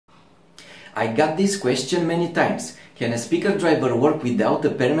I got this question many times. Can a speaker driver work without a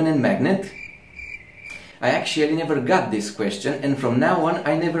permanent magnet? I actually never got this question, and from now on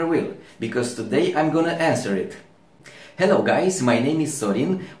I never will, because today I'm gonna answer it. Hello guys, my name is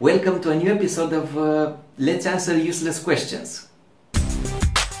Sorin. Welcome to a new episode of Let's Answer Useless Questions.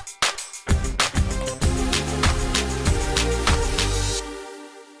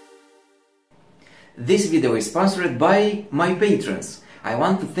 This video is sponsored by my patrons. I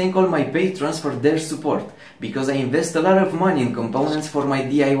want to thank all my patrons for their support, because I invest a lot of money in components for my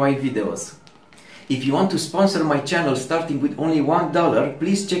DIY videos. If you want to sponsor my channel starting with only $1,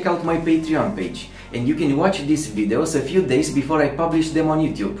 please check out my Patreon page, and you can watch these videos a few days before I publish them on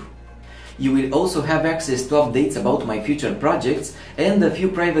YouTube. You will also have access to updates about my future projects and a few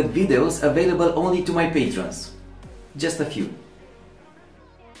private videos available only to my patrons. Just a few.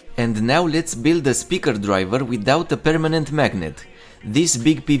 And now let's build a speaker driver without a permanent magnet. This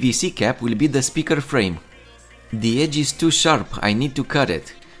big PVC cap will be the speaker frame. The edge is too sharp, I need to cut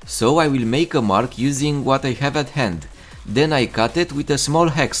it. So I will make a mark using what I have at hand. Then I cut it with a small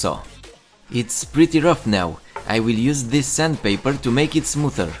hacksaw. It's pretty rough now. I will use this sandpaper to make it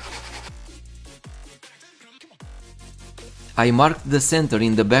smoother. I marked the center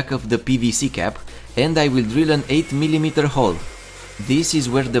in the back of the PVC cap, and I will drill an 8mm hole. This is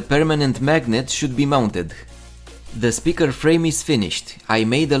where the permanent magnet should be mounted. The speaker frame is finished. I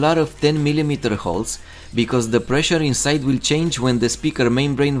made a lot of 10mm holes because the pressure inside will change when the speaker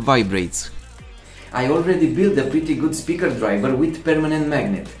membrane vibrates. I already built a pretty good speaker driver with permanent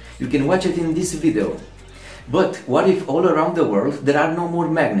magnet. You can watch it in this video. But what if all around the world there are no more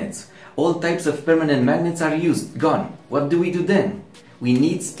magnets? All types of permanent magnets are used, gone. What do we do then? We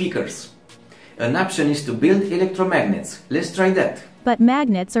need speakers. An option is to build electromagnets. Let's try that. But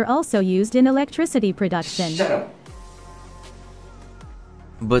magnets are also used in electricity production. Shut up.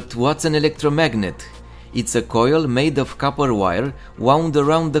 But what's an electromagnet? It's a coil made of copper wire wound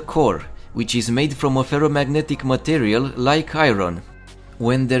around the core, which is made from a ferromagnetic material like iron.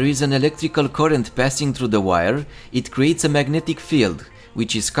 When there is an electrical current passing through the wire, it creates a magnetic field,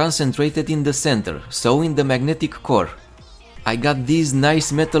 which is concentrated in the center, so in the magnetic core. I got these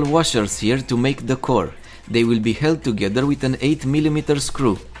nice metal washers here to make the core. They will be held together with an 8mm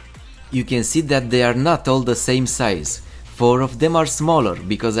screw. You can see that they are not all the same size. 4 of them are smaller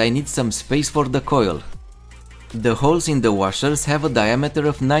because I need some space for the coil. The holes in the washers have a diameter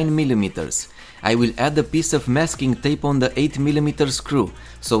of 9mm. I will add a piece of masking tape on the 8mm screw,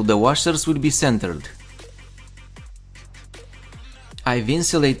 so the washers will be centered. I've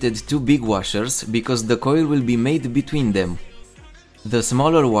insulated 2 big washers because the coil will be made between them. The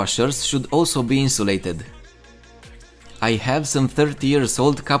smaller washers should also be insulated. I have some 30 years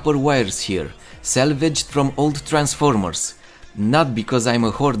old copper wires here, salvaged from old transformers. Not because I'm a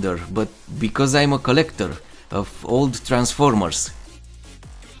hoarder, but because I'm a collector of old transformers.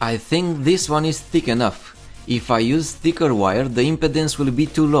 I think this one is thick enough. If I use thicker wire, the impedance will be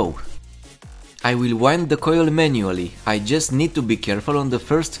too low. I will wind the coil manually. I just need to be careful on the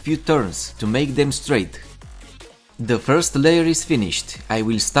first few turns to make them straight. The first layer is finished. I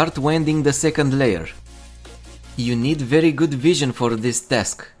will start winding the second layer. You need very good vision for this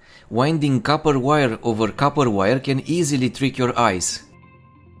task. Winding copper wire over copper wire can easily trick your eyes.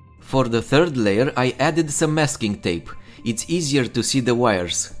 For the third layer, I added some masking tape. It's easier to see the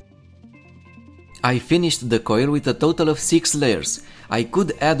wires. I finished the coil with a total of 6 layers. I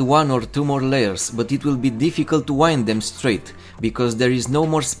could add 1 or 2 more layers, but it will be difficult to wind them straight, because there is no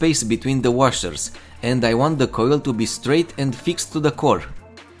more space between the washers, and I want the coil to be straight and fixed to the core.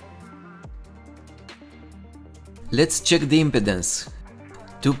 Let's check the impedance.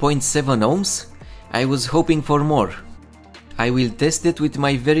 2.7 ohms? I was hoping for more. I will test it with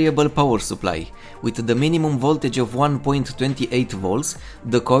my variable power supply. With the minimum voltage of 1.28 volts,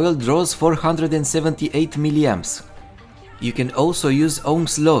 the coil draws 478 milliamps. You can also use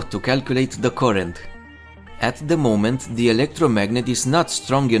Ohm's law to calculate the current. At the moment, the electromagnet is not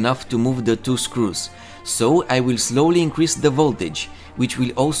strong enough to move the 2 screws, so I will slowly increase the voltage, which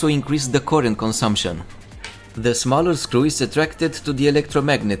will also increase the current consumption. The smaller screw is attracted to the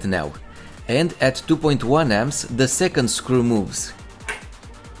electromagnet now, and at 2.1 amps the second screw moves.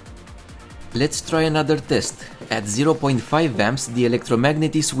 Let's try another test. At 0.5 amps the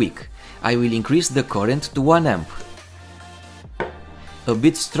electromagnet is weak. I will increase the current to 1 amp. A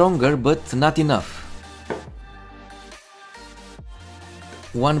bit stronger, but not enough.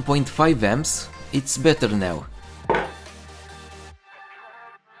 1.5 amps, it's better now.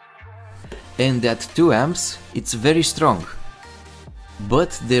 And at 2 amps, it's very strong.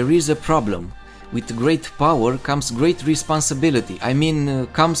 But there is a problem. With great power comes great responsibility,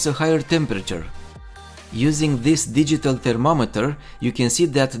 comes a higher temperature. Using this digital thermometer, you can see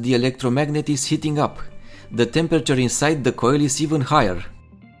that the electromagnet is heating up. The temperature inside the coil is even higher.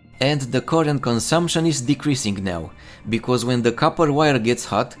 And the current consumption is decreasing now, because when the copper wire gets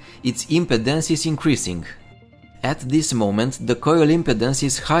hot, its impedance is increasing. At this moment, the coil impedance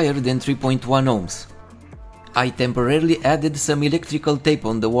is higher than 3.1 ohms. I temporarily added some electrical tape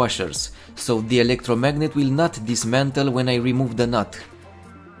on the washers, so the electromagnet will not dismantle when I remove the nut.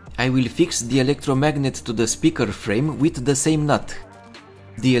 I will fix the electromagnet to the speaker frame with the same nut.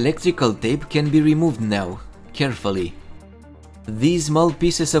 The electrical tape can be removed now, carefully. These small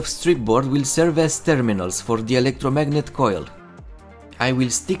pieces of stripboard will serve as terminals for the electromagnet coil. I will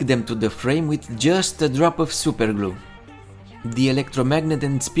stick them to the frame with just a drop of superglue. The electromagnet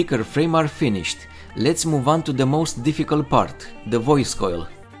and speaker frame are finished. Let's move on to the most difficult part, the voice coil.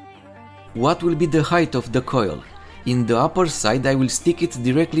 What will be the height of the coil? In the upper side I will stick it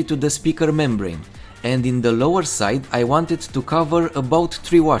directly to the speaker membrane, and in the lower side I want it to cover about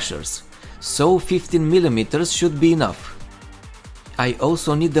 3 washers, so 15 mm should be enough. I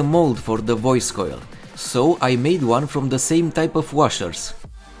also need a mold for the voice coil, so I made one from the same type of washers.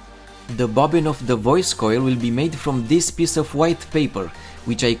 The bobbin of the voice coil will be made from this piece of white paper,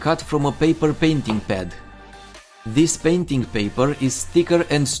 which I cut from a paper painting pad. This painting paper is thicker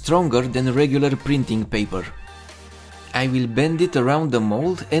and stronger than regular printing paper. I will bend it around the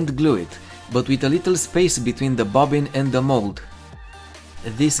mold and glue it, but with a little space between the bobbin and the mold.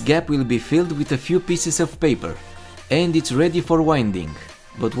 This gap will be filled with a few pieces of paper, and it's ready for winding.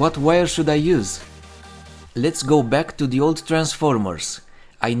 But what wire should I use? Let's go back to the old transformers.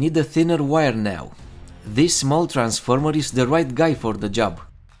 I need a thinner wire now. This small transformer is the right guy for the job.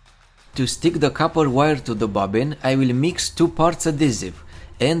 To stick the copper wire to the bobbin, I will mix 2 parts adhesive,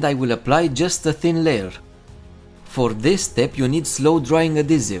 and I will apply just a thin layer. For this step you need slow drying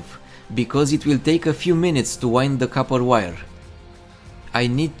adhesive, because it will take a few minutes to wind the copper wire. I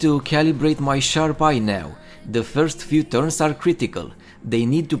need to calibrate my sharp eye now. The first few turns are critical. They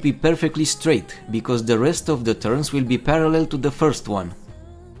need to be perfectly straight, because the rest of the turns will be parallel to the first one.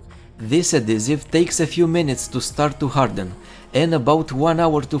 This adhesive takes a few minutes to start to harden, and about 1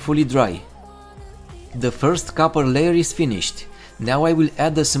 hour to fully dry. The first copper layer is finished. Now I will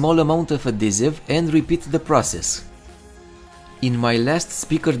add a small amount of adhesive and repeat the process. In my last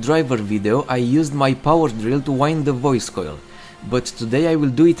speaker driver video I used my power drill to wind the voice coil, but today I will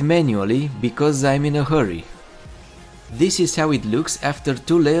do it manually because I'm in a hurry. This is how it looks after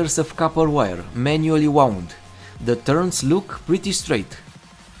 2 layers of copper wire, manually wound. The turns look pretty straight.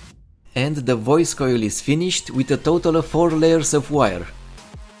 And the voice coil is finished with a total of 4 layers of wire.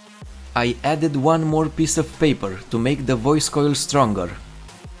 I added 1 more piece of paper to make the voice coil stronger.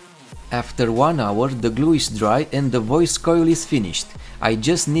 After 1 hour the glue is dry and the voice coil is finished. I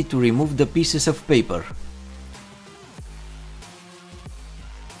just need to remove the pieces of paper.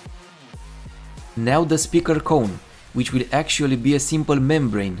 Now the speaker cone, which will actually be a simple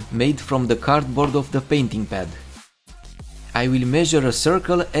membrane made from the cardboard of the painting pad. I will measure a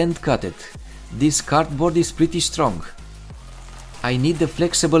circle and cut it. This cardboard is pretty strong. I need a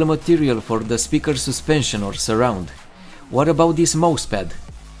flexible material for the speaker suspension or surround. What about this mouse pad?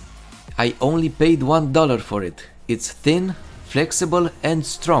 I only paid $1 for it. It's thin, flexible and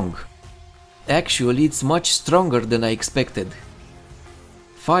strong. Actually, it's much stronger than I expected.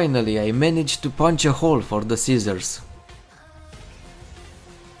 Finally, I managed to punch a hole for the scissors.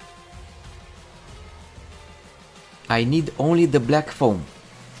 I need only the black foam.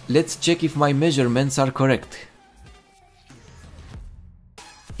 Let's check if my measurements are correct.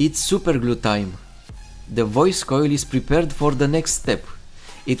 It's superglue time. The voice coil is prepared for the next step.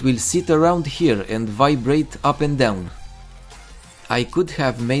 It will sit around here and vibrate up and down. I could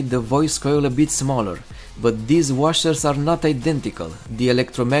have made the voice coil a bit smaller, but these washers are not identical. The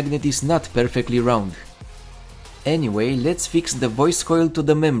electromagnet is not perfectly round. Anyway, let's fix the voice coil to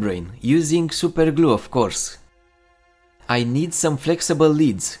the membrane, using superglue of course. I need some flexible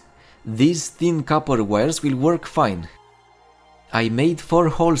leads. These thin copper wires will work fine. I made 4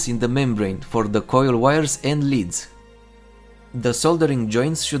 holes in the membrane for the coil wires and leads. The soldering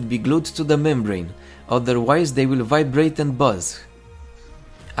joints should be glued to the membrane, otherwise they will vibrate and buzz.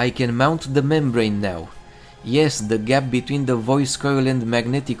 I can mount the membrane now. Yes, the gap between the voice coil and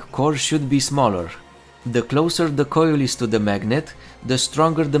magnetic core should be smaller. The closer the coil is to the magnet, the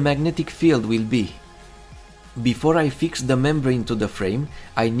stronger the magnetic field will be. Before I fix the membrane to the frame,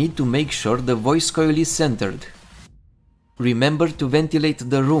 I need to make sure the voice coil is centered. Remember to ventilate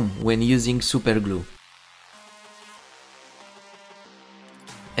the room when using superglue.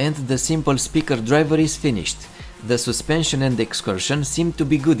 And the simple speaker driver is finished. The suspension and excursion seem to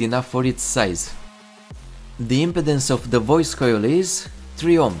be good enough for its size. The impedance of the voice coil is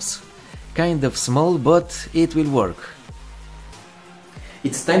 3 ohms. Kind of small, but it will work.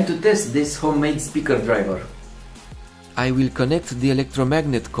 It's time to test this homemade speaker driver. I will connect the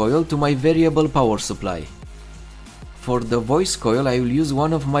electromagnet coil to my variable power supply. For the voice coil I will use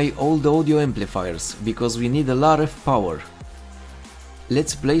one of my old audio amplifiers, because we need a lot of power.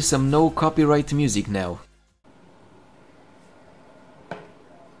 Let's play some no copyright music now.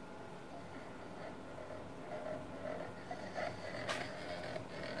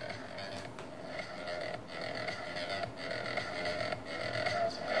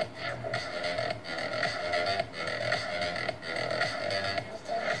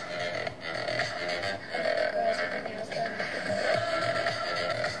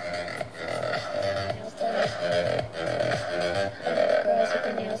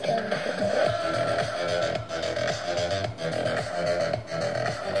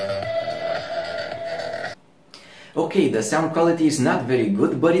 Okay, the sound quality is not very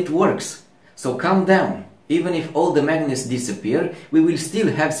good, but it works. So calm down. Even if all the magnets disappear, we will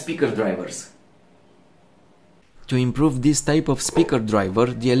still have speaker drivers. To improve this type of speaker driver,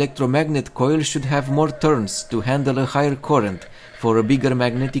 the electromagnet coil should have more turns to handle a higher current for a bigger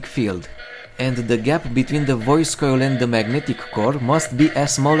magnetic field. And the gap between the voice coil and the magnetic core must be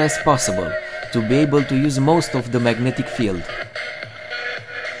as small as possible to be able to use most of the magnetic field.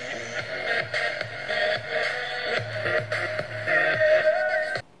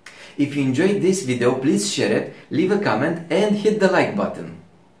 If you enjoyed this video, please share it, leave a comment and hit the like button.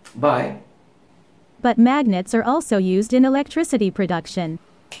 Bye! But magnets are also used in electricity production.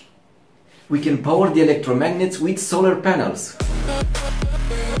 We can power the electromagnets with solar panels.